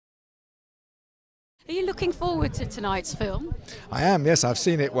Are you looking forward to tonight's film? I am, yes, I've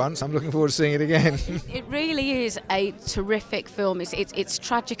seen it once. I'm looking forward to seeing it again. It really is a terrific film. It's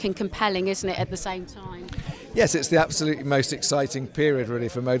tragic and compelling, isn't it, at the same time? Yes, it's the absolutely most exciting period, really,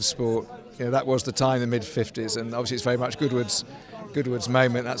 for motorsport. You know, that was the time, the mid-50s, and obviously it's very much Goodwood's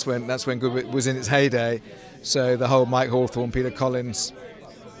moment. That's when Goodwood was in its heyday. So the whole Mike Hawthorne, Peter Collins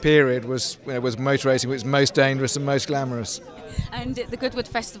period was motor racing, which was most dangerous and most glamorous. And at the Goodwood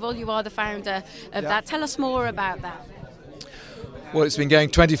Festival, you are the founder of that. Tell us more about that. Well, it's been going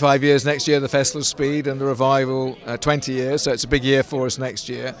 25 years next year, the Festival of Speed, and the Revival 20 years, so it's a big year for us next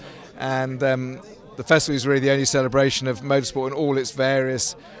year. And the festival is really the only celebration of motorsport in all its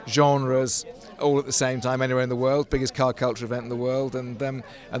various genres, all at the same time anywhere in the world, biggest car culture event in the world. And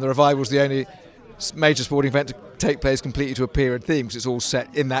the Revival is the only major sporting event to take place completely to a period theme, because it's all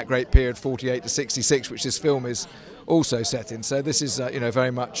set in that great period, 48 to 66, which this film is also set in. So this is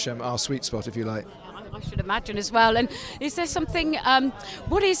very much our sweet spot, if you like. I should imagine as well. And is there something,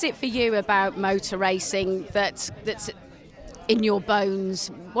 what is it for you about motor racing that's in your bones?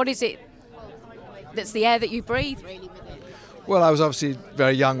 What is it that's the air that you breathe, really, with it? Well, I was obviously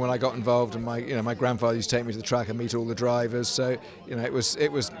very young when I got involved, and my grandfather used to take me to the track and meet all the drivers. So it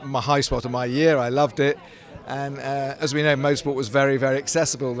was my high spot of my year. I loved it, and as we know, motorsport was very, very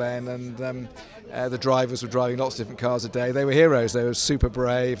accessible then, and the drivers were driving lots of different cars a day. They were heroes. They were super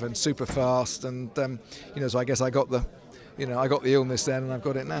brave and super fast, and so I guess I got the illness then, and I've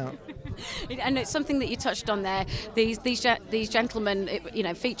got it now. And it's something that you touched on there. These gentlemen,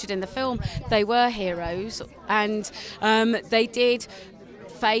 featured in the film, they were heroes, and they did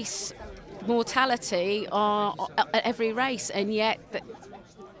face mortality at every race, and yet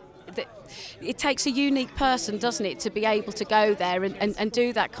it takes a unique person, doesn't it, to be able to go there and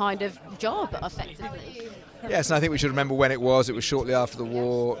do that kind of job effectively. Yes, and I think we should remember when it was. It was shortly after the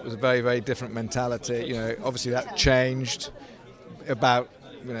war. It was a very, very different mentality. Obviously that changed about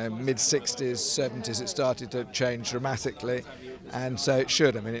mid-60s, 70s. It started to change dramatically, and so it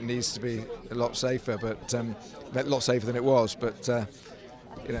should. I mean, it needs to be a lot safer, but a lot safer than it was. But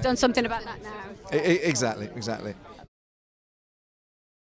You've done something about that now. Exactly.